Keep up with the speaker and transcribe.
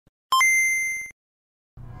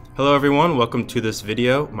Hello everyone, welcome to this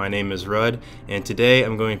video. My name is Rudd, and today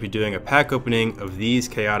I'm going to be doing a pack opening of these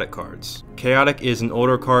Chaotic cards. Chaotic is an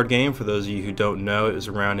older card game. For those of you who don't know, it was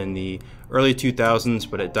around in the early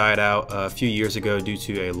 2000s, but it died out a few years ago due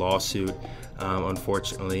to a lawsuit,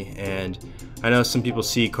 unfortunately. And I know some people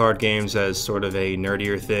see card games as sort of a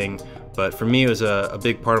nerdier thing, but for me it was a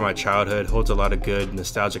big part of my childhood, holds a lot of good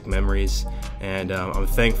nostalgic memories, and I'm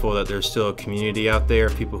thankful that there's still a community out there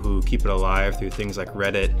of people who keep it alive through things like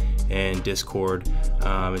Reddit and Discord.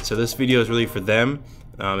 And so this video is really for them.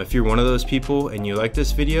 If you're one of those people and you like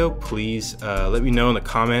this video, please let me know in the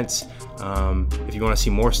comments if you want to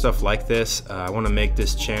see more stuff like this. I want to make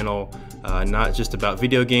this channel not just about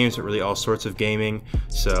video games, but really all sorts of gaming.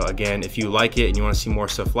 So again, if you like it and you want to see more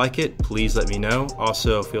stuff like it, please let me know.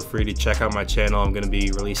 Also, feel free to check out my channel. I'm going to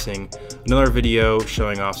be releasing another video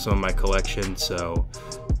showing off some of my collection. So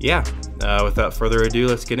yeah, without further ado,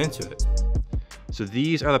 let's get into it. So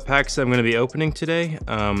these are the packs that I'm going to be opening today.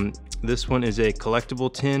 This one is a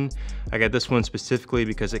collectible tin. I got this one specifically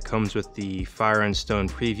because it comes with the Fire and Stone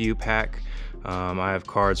preview pack. I have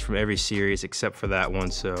cards from every series except for that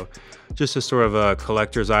one, so just a sort of a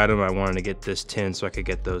collector's item. I wanted to get this tin so I could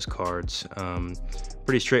get those cards.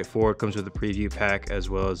 Pretty straightforward, comes with a preview pack as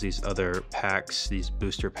well as these other packs, these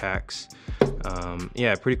booster packs.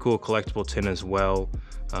 Yeah, pretty cool collectible tin as well.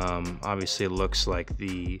 Obviously it looks like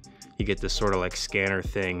you get this sort of like scanner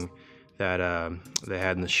thing that they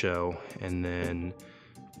had in the show. And then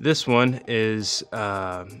this one is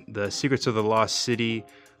the Secrets of the Lost City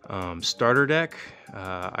starter deck.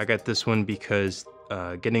 I got this one because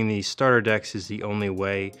getting these starter decks is the only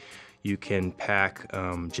way you can pack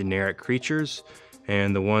generic creatures.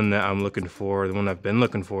 And the one that I'm looking for, the one I've been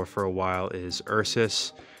looking for a while, is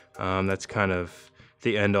Ursus. That's kind of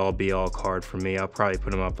the end-all be-all card for me. I'll probably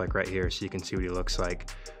put him up like right here so you can see what he looks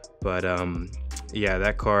like. But yeah,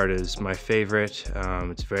 that card is my favorite.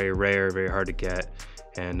 It's very rare, very hard to get,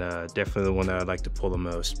 and definitely the one that I'd like to pull the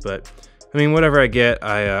most. But I mean, whatever I get,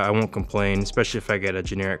 I won't complain, especially if I get a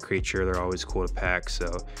generic creature. They're always cool to pack. So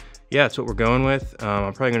yeah, that's what we're going with.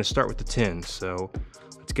 I'm probably going to start with the tin, so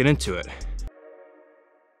let's get into it.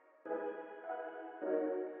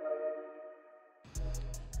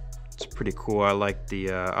 It's pretty cool. I like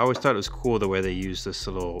the, I always thought it was cool the way they used this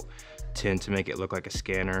little tin to make it look like a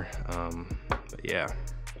scanner. But yeah.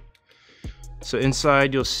 So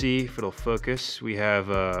inside you'll see, if it'll focus, we have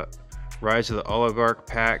Rise of the Oligarch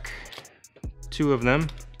pack, 2 of them.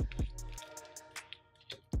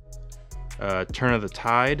 Turn of the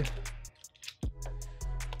Tide,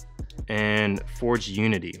 and Forged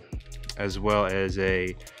Unity, as well as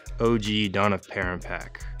a OG Dawn of Perrin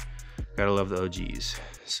pack. Gotta love the OGs.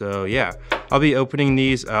 So yeah, I'll be opening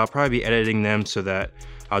these. I'll probably be editing them so that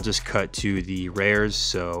I'll just cut to the rares,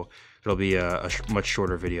 so it'll be a much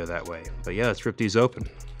shorter video that way. But yeah, let's rip these open.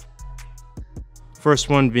 First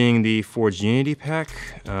one being the Forged Unity pack.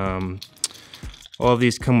 All of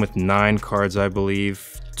these come with 9 cards, I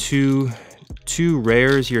believe. Two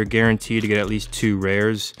rares. You're guaranteed to get at least 2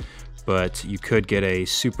 rares, but you could get a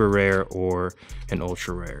super rare or an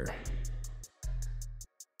ultra rare.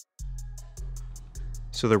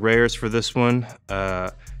 So the rares for this one,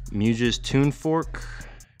 Muge's Tune Fork,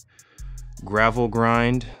 Gravel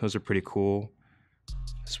Grind, those are pretty cool,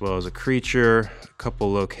 as well as a creature, a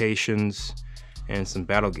couple locations, and some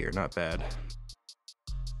battle gear. Not bad.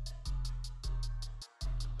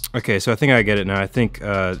 Okay, so I think I get it now. I think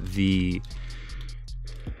the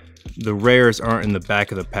rares aren't in the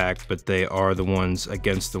back of the pack, but they are the ones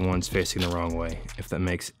against the ones facing the wrong way, if that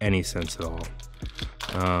makes any sense at all.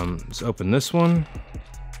 Let's open this one.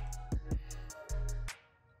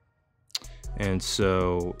 And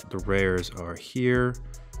so the rares are here.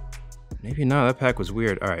 Maybe not, that pack was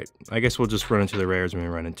weird. All right, I guess we'll just run into the rares when we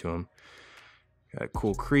run into them. Got a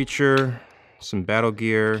cool creature, some battle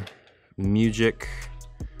gear, Mugic,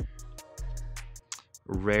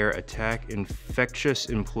 rare attack, Infectious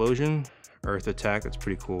Implosion, earth attack, that's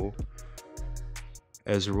pretty cool.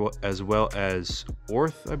 As well as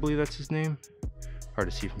Orth, I believe that's his name.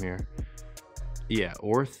 Hard to see from here. Yeah,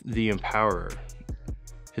 Orth the Empowerer.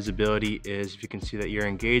 His ability is, if you can see that, your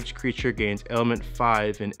engaged creature gains element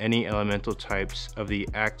 5 in any elemental types of the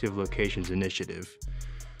active location's initiative.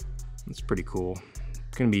 That's pretty cool.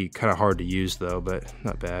 It's gonna be kind of hard to use though, but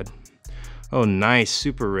not bad. Oh, nice,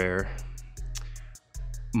 super rare.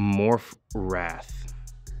 Morph Wrath.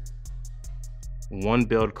 1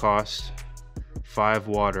 build cost, 5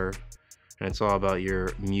 water, and it's all about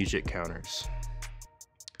your Mugic counters.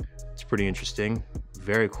 It's pretty interesting.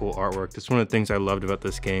 Very cool artwork. That's one of the things I loved about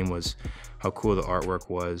this game, was how cool the artwork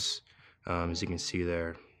was. As you can see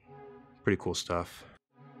there, pretty cool stuff.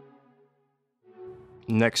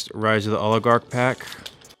 Next, Rise of the Oligarch pack.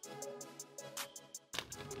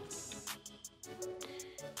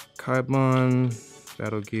 Kaibon,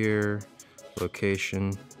 Battle Gear,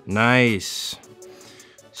 Location. Nice!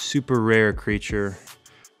 Super rare creature,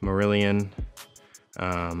 Marillion.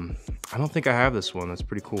 I don't think I have this one, that's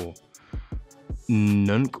pretty cool.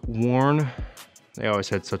 Nunkworn. They always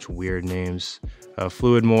had such weird names.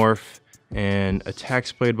 Fluid Morph, and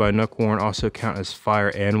attacks played by Nunkworn also count as fire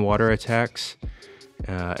and water attacks.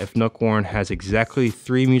 If Nunkworn has exactly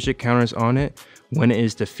 3 music counters on it, when it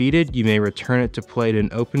is defeated, you may return it to play in an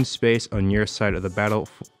open space on your side of the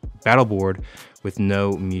battle board with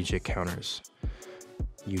no music counters.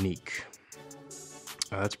 Unique.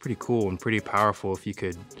 That's pretty cool and pretty powerful if you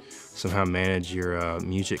could somehow manage your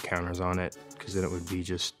music counters on it, because then it would be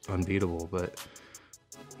just unbeatable. But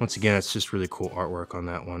once again, it's just really cool artwork on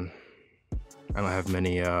that one. I don't have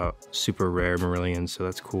many super rare Marillions, so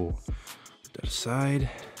that's cool. Put that aside.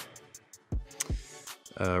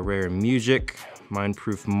 Rare music,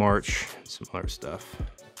 Mindproof March, and some other stuff.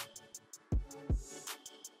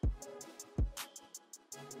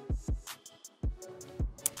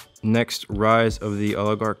 Next, Rise of the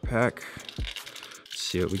Oligarch pack. Let's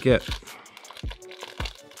see what we get.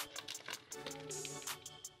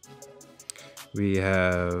 We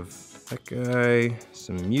have that guy,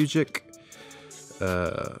 some music,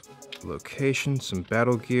 location, some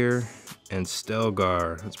battle gear, and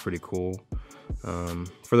Stelgar. That's pretty cool.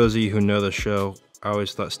 For those of you who know the show, I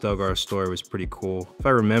always thought Stelgar's story was pretty cool. If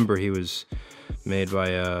I remember, he was made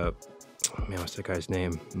by, man, what's that guy's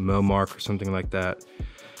name? Momark or something like that.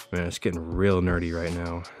 Man, it's getting real nerdy right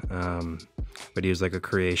now. But he was like a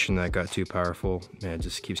creation that got too powerful. Man, it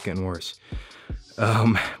just keeps getting worse.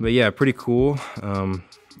 But yeah, pretty cool. And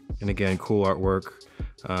again, cool artwork.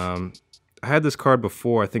 I had this card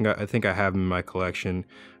before. I think I have him in my collection.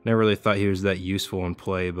 Never really thought he was that useful in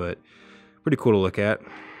play, but pretty cool to look at.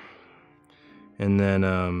 And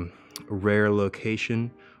then rare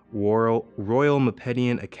location, Royal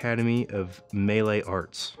Mepedian Academy of Melee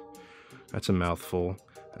Arts. That's a mouthful.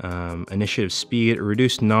 Initiative speed,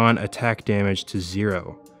 reduce non-attack damage to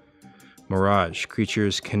 0. Mirage,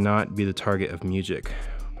 creatures cannot be the target of music.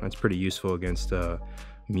 That's pretty useful against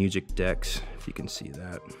music decks, if you can see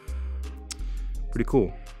that. Pretty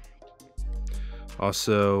cool.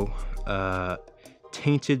 Also,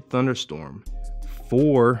 Tainted Thunderstorm.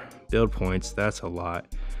 4 build points, that's a lot.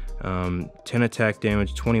 10 attack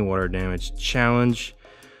damage, 20 water damage. Challenge,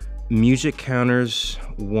 music counters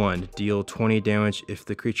 1. Deal 20 damage if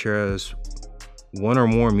the creature has 1 or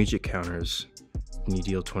more music counters. And you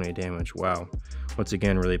deal 20 damage. Wow. Once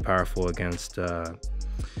again, really powerful against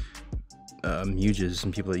muges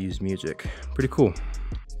and people that use music. Pretty cool.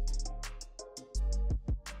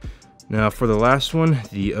 Now for the last one,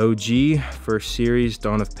 the OG first series,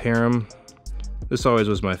 Dawn of Param. This always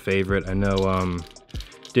was my favorite. I know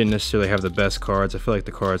didn't necessarily have the best cards. I feel like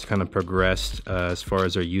the cards kind of progressed as far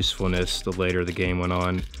as their usefulness the later the game went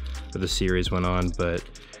on, or the series went on, but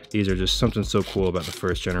these are just something so cool about the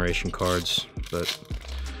first generation cards. But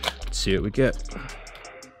let's see what we get.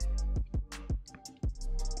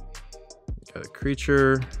 Got a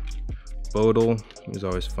creature, Bodil, he's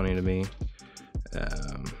always funny to me.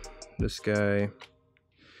 This guy,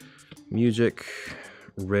 music,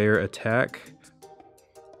 rare attack,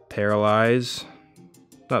 paralyze,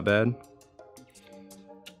 not bad.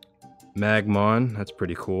 Magmon, that's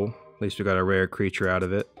pretty cool. At least we got a rare creature out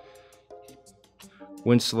of it.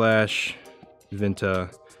 Windslash,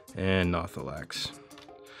 Vinta, and Nothalax.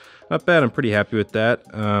 Not bad, I'm pretty happy with that.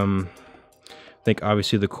 I think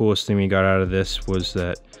obviously the coolest thing we got out of this was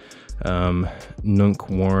that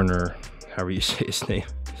Nunkworn, or however you say his name.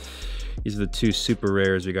 These are the 2 super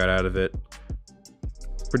rares we got out of it.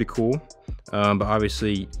 Pretty cool. But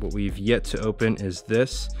obviously what we've yet to open is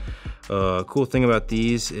this. Cool thing about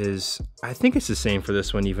these is, I think it's the same for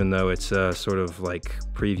this one, even though it's a sort of like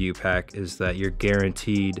preview pack, is that you're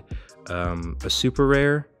guaranteed a super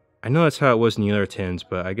rare. I know that's how it was in the other tins,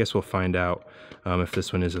 but I guess we'll find out if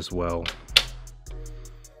this one is as well.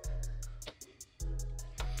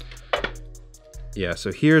 Yeah,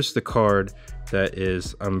 so here's the card that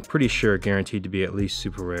is, I'm pretty sure, guaranteed to be at least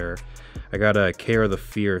super rare. I got a Chaor the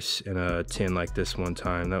Fierce in a tin like this one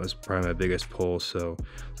time. That was probably my biggest pull, so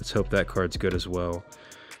let's hope that card's good as well.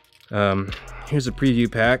 Here's a preview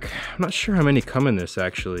pack. I'm not sure how many come in this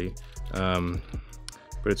actually, but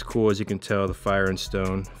it's cool. As you can tell, the Fire and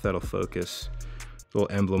Stone, if that'll focus. Little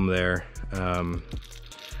emblem there.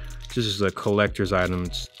 Just as a collector's item,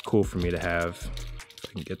 it's cool for me to have. If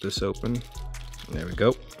I can get this open. There we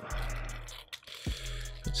go.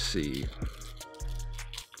 Let's see.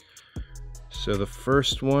 So the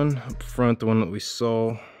first one up front, the one that we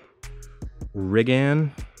saw,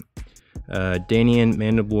 Rigan, Danian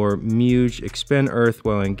Mandiblor Muge. Expend Earth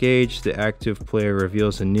while engaged. The active player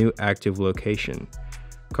reveals a new active location.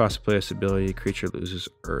 Cost of play this ability, creature loses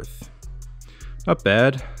Earth. Not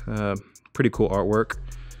bad. Pretty cool artwork.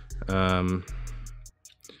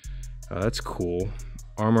 That's cool.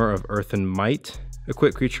 Armor of Earth and Might.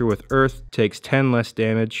 Equip creature with Earth takes 10 less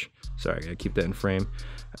damage. Sorry, I gotta keep that in frame.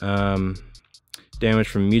 Damage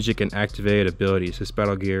from music and activated abilities. This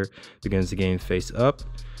battle gear begins the game face up.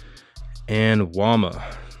 And Wama.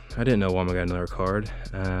 I didn't know Wama got another card.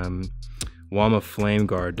 Wama Flame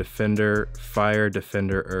Guard. Defender Fire,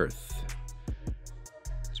 Defender Earth.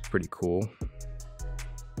 It's pretty cool.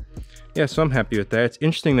 Yeah, so I'm happy with that. It's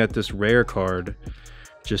interesting that this rare card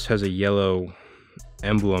just has a yellow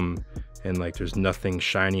emblem and like there's nothing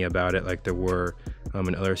shiny about it like there were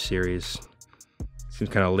in other series. Seems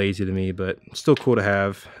kind of lazy to me, but still cool to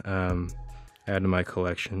have. Add to my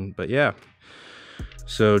collection. But yeah,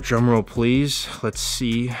 so drum roll please. Let's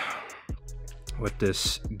see what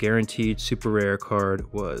this guaranteed super rare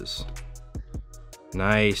card was.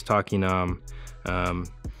 Nice, Takinam.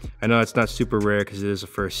 I know it's not super rare because it is a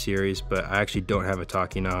first series, but I actually don't have a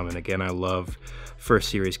Takinam, and again, I love first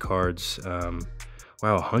series cards.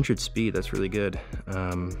 Wow, 100 speed, that's really good.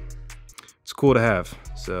 It's cool to have,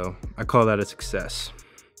 so I call that a success.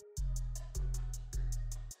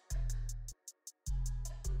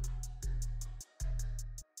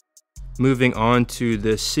 Moving on to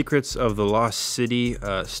the Secrets of the Lost City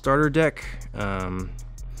starter deck.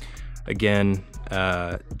 Again,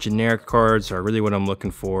 generic cards are really what I'm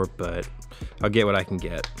looking for, but I'll get what I can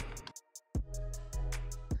get.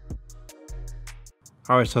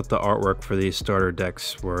 I always thought the artwork for these starter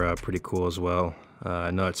decks were pretty cool as well.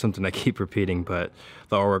 I know it's something I keep repeating, but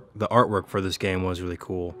the artwork for this game was really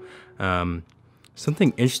cool.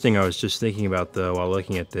 Something interesting I was just thinking about though while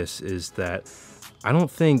looking at this is that I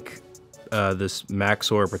don't think this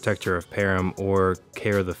maxxor Protector of Param or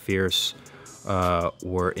Chaor the Fierce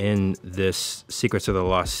were in this Secrets of the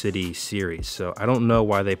Lost City series, so I don't know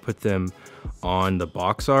why they put them on the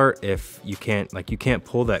box art if you can't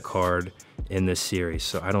pull that card in this series,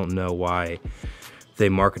 so I don't know why they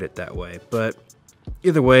market it that way. But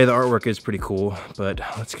either way, the artwork is pretty cool, but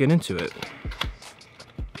let's get into it.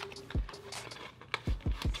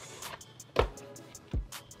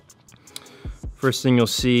 First thing you'll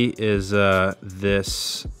see is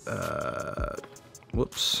this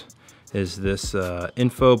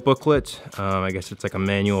info booklet. I guess it's like a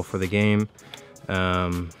manual for the game.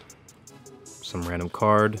 Some random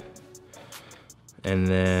card. And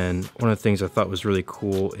then one of the things I thought was really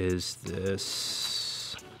cool is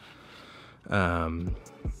this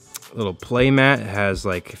little play mat. It has,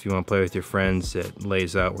 like, if you want to play with your friends, it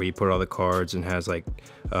lays out where you put all the cards and has like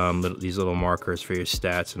these little markers for your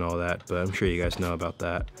stats and all that, but I'm sure you guys know about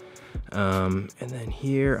that. And then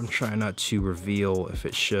here, I'm trying not to reveal if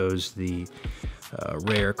it shows the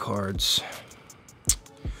rare cards.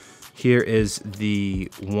 Here is the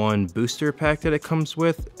one booster pack that it comes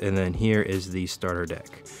with, and then here is the starter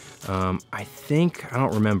deck. I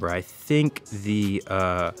don't remember, I think the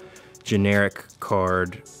generic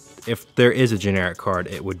card, if there is a generic card,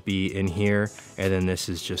 it would be in here, and then this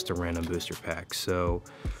is just a random booster pack. So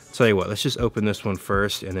I'll tell you what, let's just open this one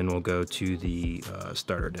first, and then we'll go to the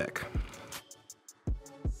starter deck.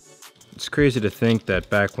 It's crazy to think that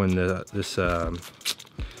back when this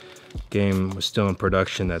game was still in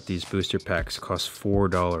production, that these booster packs cost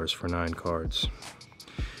 $4 for 9 cards.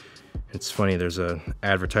 It's funny, there's an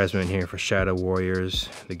advertisement here for Shadow Warriors,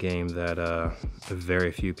 the game that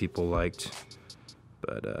very few people liked.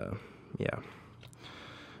 But yeah.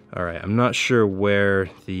 Alright, I'm not sure where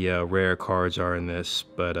the rare cards are in this,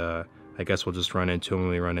 but I guess we'll just run into them when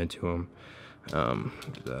we run into them. Get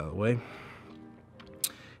that out of the way.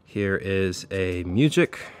 Here is a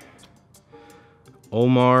Music,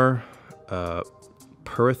 Omar,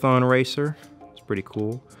 Purathon Racer, it's pretty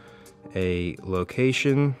cool. A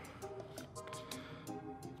Location,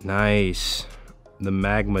 nice. The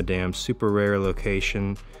Magma Dam, super rare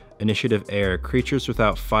location. Initiative Air, creatures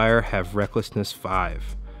without fire have Recklessness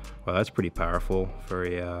 5. Wow, that's pretty powerful for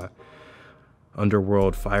a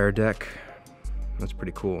Underworld fire deck. That's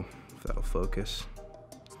pretty cool, if that'll focus.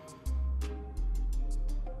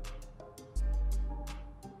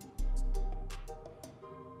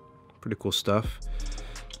 Pretty cool stuff.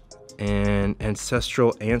 And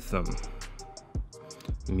Ancestral Anthem,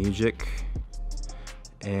 Music,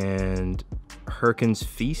 and Hurricane's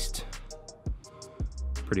Feast.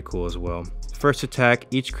 Pretty cool as well. First attack,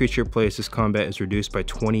 each creature placed this combat is reduced by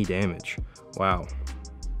 20 damage. Wow.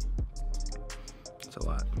 That's a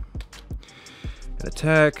lot. An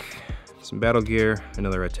attack, some battle gear,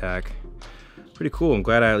 another attack. Pretty cool. I'm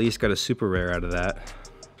glad I at least got a super rare out of that.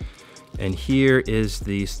 And here is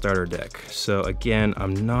the starter deck. So again,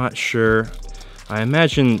 I'm not sure. I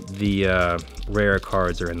imagine the rare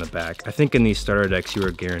cards are in the back. I think in these starter decks you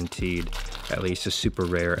are guaranteed at least a super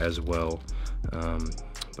rare as well.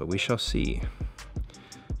 But we shall see.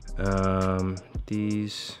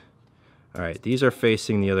 These, all right, these are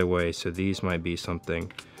facing the other way, so these might be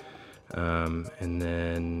something. And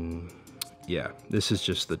then, yeah, this is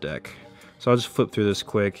just the deck. So I'll just flip through this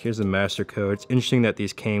quick. Here's the master code. It's interesting that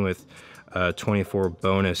these came with 24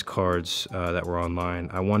 bonus cards that were online.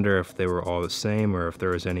 I wonder if they were all the same or if there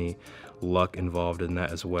was any luck involved in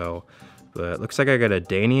that as well. But it looks like I got a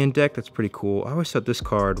Danian deck. That's pretty cool. I always thought this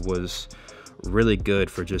card was really good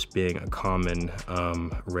for just being a common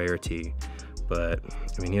rarity. But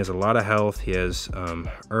I mean, he has a lot of health. He has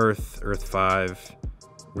Earth 5,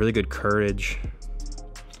 really good courage.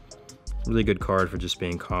 Really good card for just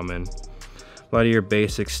being common. A lot of your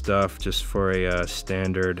basic stuff just for a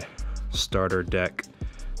standard starter deck.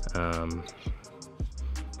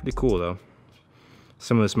 Pretty cool though.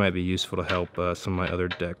 Some of this might be useful to help some of my other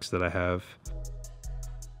decks that I have.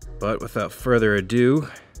 But without further ado,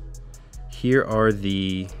 here are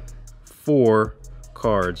the 4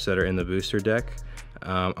 cards that are in the booster deck.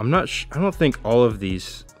 I don't think all of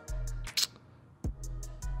these,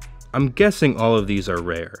 I'm guessing all of these are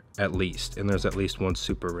rare at least, and there's at least one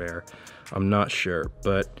super rare. I'm not sure,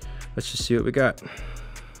 but let's just see what we got.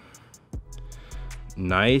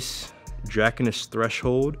 Nice. Draconess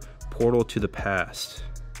Threshold, Portal to the Past.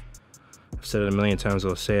 I've said it a million times,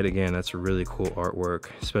 I'll say it again. That's a really cool artwork,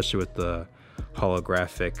 especially with the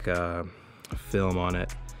holographic film on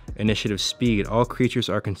it. Initiative Speed. All creatures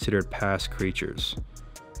are considered past creatures.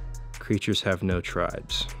 Creatures have no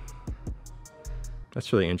tribes.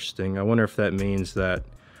 That's really interesting. I wonder if that means that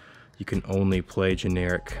you can only play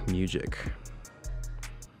generic music.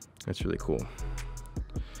 That's really cool.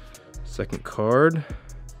 Second card,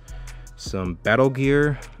 some battle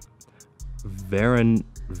gear, Veranos.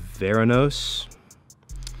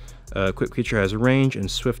 Quick creature has range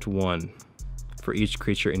and swift 1 for each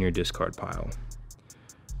creature in your discard pile.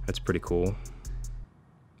 That's pretty cool.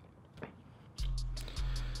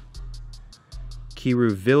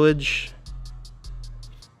 Kiru Village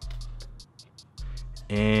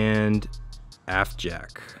and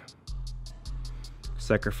Afjack.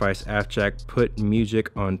 Sacrifice Afjack, put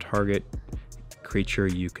music on target creature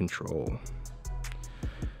you control.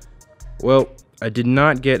 Well, I did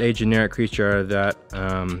not get a generic creature out of that,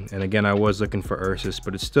 and again, I was looking for Ursus,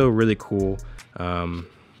 but it's still really cool.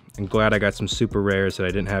 I'm glad I got some super rares that I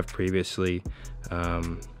didn't have previously.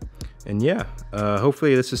 And yeah,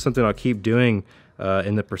 hopefully this is something I'll keep doing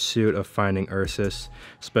in the pursuit of finding Ursus,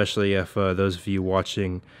 especially if those of you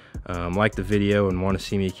watching like the video and want to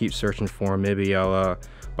see me keep searching for him. Maybe I'll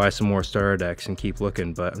buy some more starter decks and keep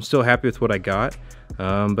looking, but I'm still happy with what I got.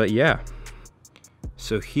 But yeah,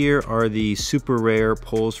 so here are the super rare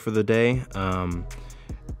pulls for the day.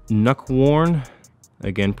 Nuckworn,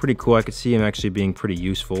 again, pretty cool. I could see him actually being pretty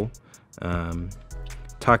useful.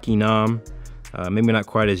 Takinam, maybe not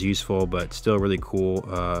quite as useful, but still really cool.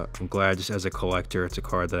 I'm glad just as a collector, it's a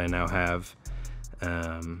card that I now have.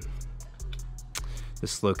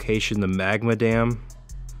 This location, the Magma Dam.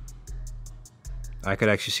 I could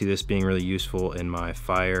actually see this being really useful in my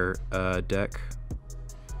fire deck.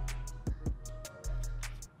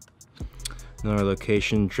 Another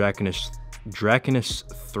location, Draconess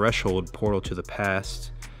Threshold, Portal to the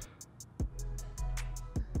Past.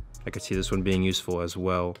 I could see this one being useful as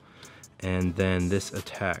well. And then this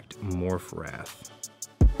attacked, Morph Wrath.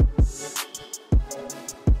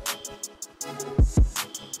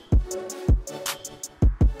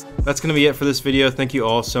 That's going to be it for this video. Thank you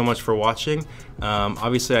all so much for watching.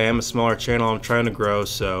 Obviously, I am a smaller channel. I'm trying to grow,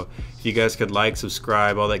 so if you guys could like,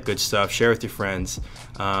 subscribe, all that good stuff, share with your friends,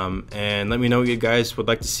 and let me know what you guys would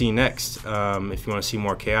like to see next. If you want to see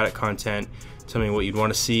more chaotic content, tell me what you'd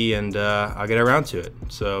want to see, and I'll get around to it.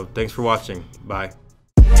 So thanks for watching. Bye.